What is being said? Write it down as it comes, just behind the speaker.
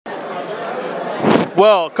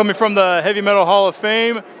Well, coming from the Heavy Metal Hall of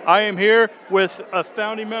Fame, I am here with a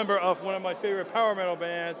founding member of one of my favorite power metal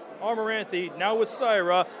bands, Amaranthe, now with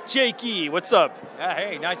Cyhra, Jake E. What's up?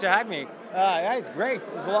 Hey, nice to have me. Yeah, it's great.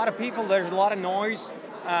 There's a lot of people, there's a lot of noise,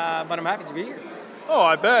 but I'm happy to be here. Oh,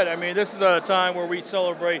 I bet. I mean, this is a time where we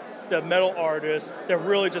celebrate the metal artists that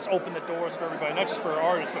really just open the doors for everybody, not just for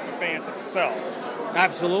artists, but for fans themselves.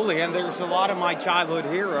 Absolutely, and there's a lot of my childhood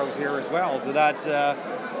heroes here as well, so that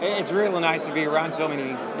it's really nice to be around so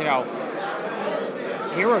many,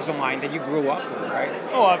 heroes of mine that you grew up with, right?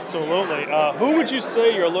 Oh, absolutely. Who would you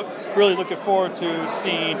say you're really looking forward to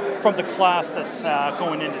seeing from the class that's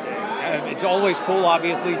going in today? It's always cool,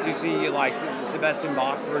 obviously, to see like Sebastian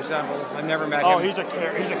Bach, for example. I've never met him. Oh, he's a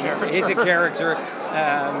character. He's a character.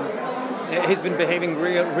 He's been behaving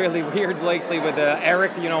really weird lately with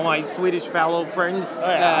Eric, my Swedish fellow friend. Oh,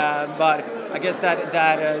 yeah. But I guess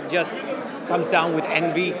that just comes down with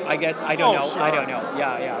envy. I guess I don't know. Sure. I don't know.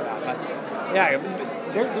 Yeah. But yeah.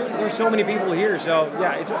 There's so many people here, so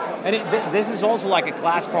yeah, this is also like a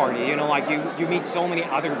class party, like you meet so many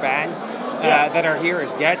other bands that are here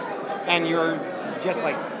as guests, and you're just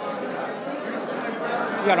like,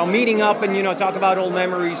 meeting up and, talk about old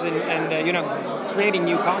memories and creating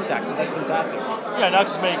new contacts. So that's fantastic. Yeah, not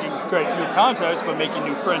just making great new contacts, but making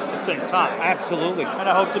new friends at the same time. Absolutely. And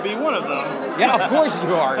I hope to be one of them. Yeah, of course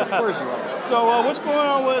you are. Of course you are. So what's going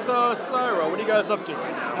on with Cyhra? What are you guys up to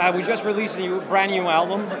right now? We just released a brand new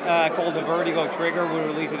album called The Vertigo Trigger. We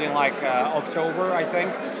released it in October, I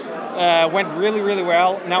think. Went really, really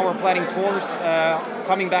well. Now we're planning tours,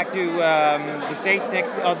 coming back to the States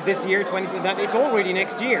this year. It's already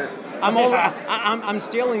next year. I'm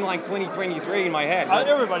still in 2023 in my head.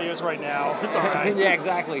 Everybody is right now. It's all right. Yeah,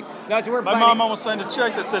 exactly. No, so we're My mom almost signed a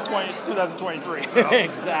check that said 2023. So.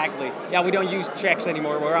 Exactly. Yeah, we don't use checks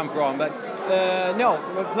anymore where I'm from. But no,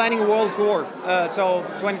 we're planning a world tour. So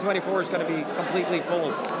 2024 is going to be completely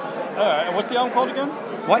full. All right. And what's the album called again?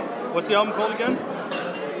 What? What's the album called again?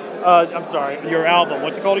 I'm sorry, your album.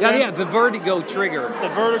 What's it called again? Yeah, The Vertigo Trigger. The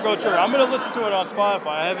Vertigo Trigger. I'm going to listen to it on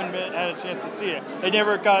Spotify. I haven't had a chance to see it. They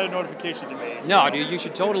never got a notification to me. So. No, dude, you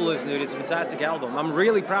should totally listen to it. It's a fantastic album. I'm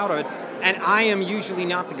really proud of it. And I am usually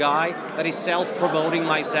not the guy that is self-promoting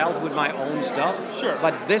myself with my own stuff. Sure.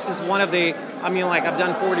 But this is one of the, I've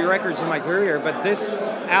done 40 records in my career, but this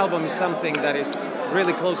album is something that is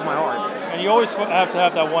really close to my heart. And you always have to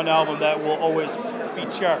have that one album that will always be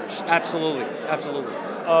cherished. Absolutely.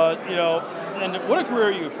 And what a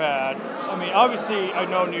career you've had. I mean, obviously, I've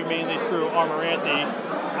known you mainly through Amaranthe.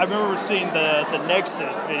 I remember seeing the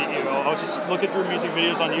Nexus video. I was just looking through music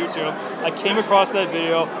videos on YouTube. I came across that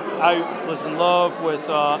video. I was in love with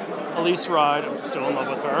Elise Ride. I'm still in love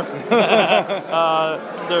with her.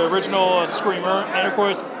 The original Screamer. And, of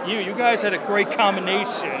course, you guys had a great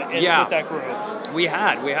combination with that group. We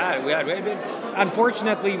had.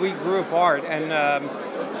 Unfortunately, we grew apart and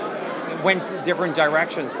went different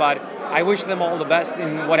directions, but I wish them all the best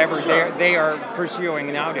in whatever they are pursuing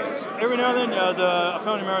nowadays. Every now and then, a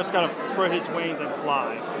founding member's got to spread his wings and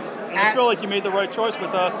fly. And I feel like you made the right choice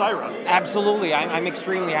with Cyhra. Absolutely. I'm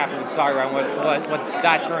extremely happy with Cyhra and what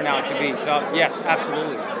that turned out to be. So, yes,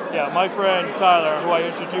 absolutely. Yeah, my friend Tyler, who I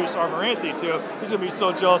introduced Amaranthe to, he's going to be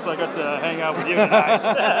so jealous that I got to hang out with you tonight.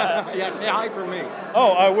 Yeah, say hi for me.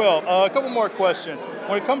 Oh, I will. A couple more questions.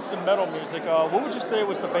 When it comes to metal music, what would you say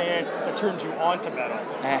was the band that turned you on to metal?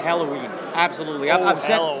 Halloween. Absolutely.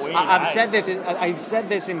 Halloween. I've said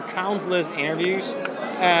this in countless interviews,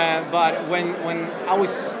 but when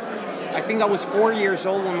I think I was 4 years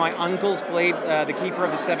old when my uncles played The Keeper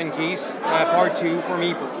of the Seven Keys, Part 2 for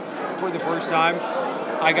me for the first time.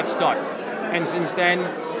 I got stuck. And since then,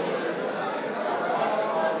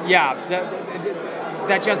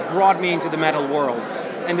 that just brought me into the metal world.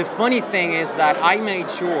 And the funny thing is that I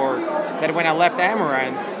made sure that when I left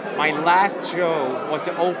Amaranthe, my last show was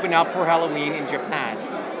to open up for Halloween in Japan.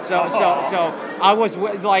 So I was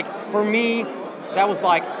for me, that was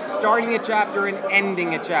like starting a chapter and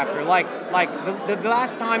ending a chapter. Like the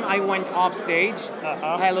last time I went off stage,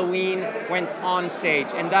 Halloween went on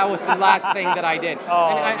stage, and that was the last thing that I did.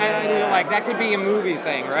 I that could be a movie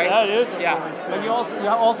thing, right? That is a movie thing. But you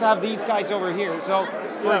also have these guys over here. So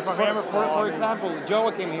for example,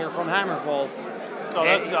 Joachim here from Hammerfall. So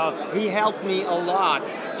that's awesome. He helped me a lot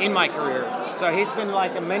in my career. So he's been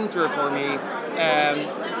like a mentor for me,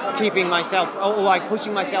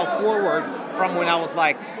 pushing myself forward from when I was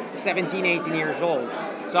 17, 18 years old.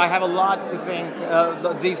 So I have a lot to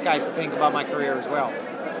thank these guys to think about my career as well.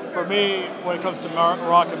 For me, when it comes to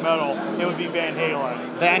rock and metal, it would be Van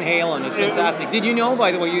Halen. Van Halen is fantastic. Did you know,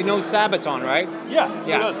 by the way, Sabaton, right?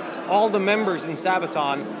 Yeah. All the members in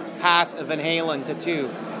Sabaton, has a Van Halen tattoo.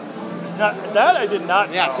 That I did not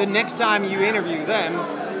know. Yeah, so next time you interview them,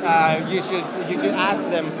 you should ask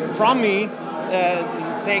them from me,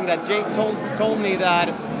 saying that Jake told me that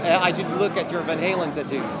I should look at your Van Halen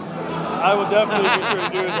tattoos. I will definitely be sure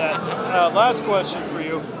to do that. Last question for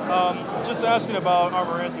you. Just asking about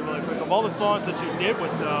Amaranthe really quick. Of all the songs that you did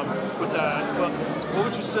with that, what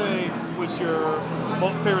would you say was your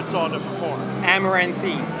favorite song to perform?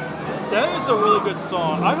 Amaranthe. That is a really good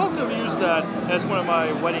song. I hope to use that as one of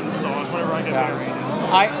my wedding songs whenever I get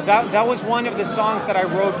married. That was one of the songs that I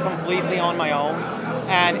wrote completely on my own,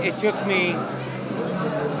 and it took me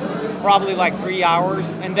probably like 3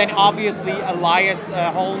 hours. And then obviously Elias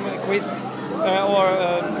Holmquist,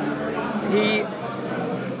 he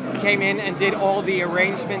came in and did all the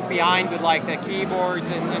arrangement behind with like the keyboards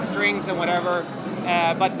and strings and whatever.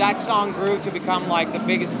 But that song grew to become like the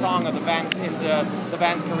biggest song of the band in the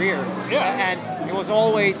band's career. Yeah. And it was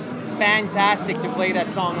always fantastic to play that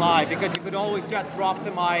song live because you could always just drop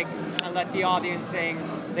the mic and let the audience sing.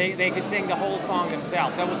 They could sing the whole song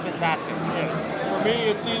themselves. That was fantastic. Yeah. For me,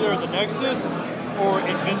 it's either The Nexus or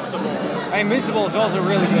Invincible. Invincible is also a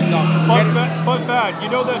really good song. Fun fact, you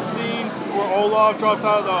know that scene where Olaf drops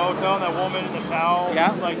out of the hotel and that woman in the towel,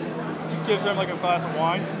 like, gives him like a glass of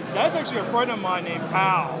wine? That's actually a friend of mine named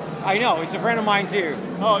Pal. I know, he's a friend of mine too.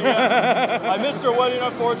 Oh yeah. I missed her wedding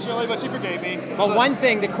unfortunately, but she forgave me. But one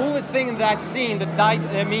thing, the coolest thing in that scene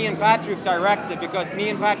that me and Patrick directed, because me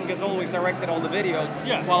and Patrick has always directed all the videos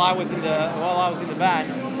while I was in the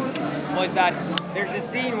band, was that there's a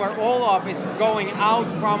scene where Olaf is going out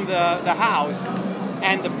from the house,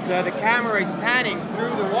 and the camera is panning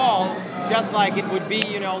through the wall, just like it would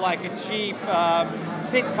be, like a cheap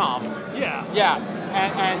sitcom. Yeah. Yeah,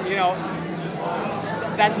 and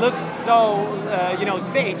that looks so,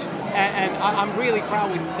 staged, and I'm really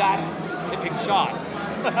proud with that specific shot.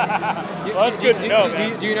 Well, that's good to know,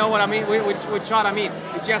 man. Do you know what I mean? Which shot I mean?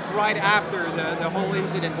 It's just right after the whole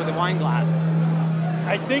incident with the wine glass.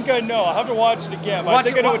 I think I know. I'll have to watch it again, but I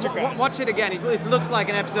think I know what you're going. Watch it again. It looks like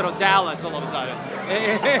an episode of Dallas all of a sudden.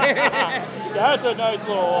 That's a nice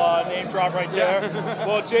little name drop right there.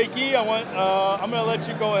 Well, Jakey, I'm going to let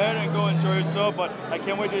you go ahead and go enjoy yourself, but I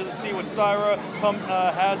can't wait to see what Cyhra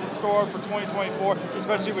has in store for 2024,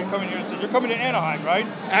 especially when coming here. So you're coming to Anaheim, right?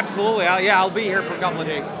 Absolutely. I'll be here for a couple of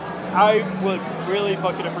days. I would really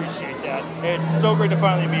fucking appreciate that. It's so great to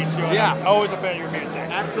finally meet you. Yeah. I'm always a fan of your music.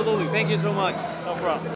 Absolutely. Thank you so much. No problem.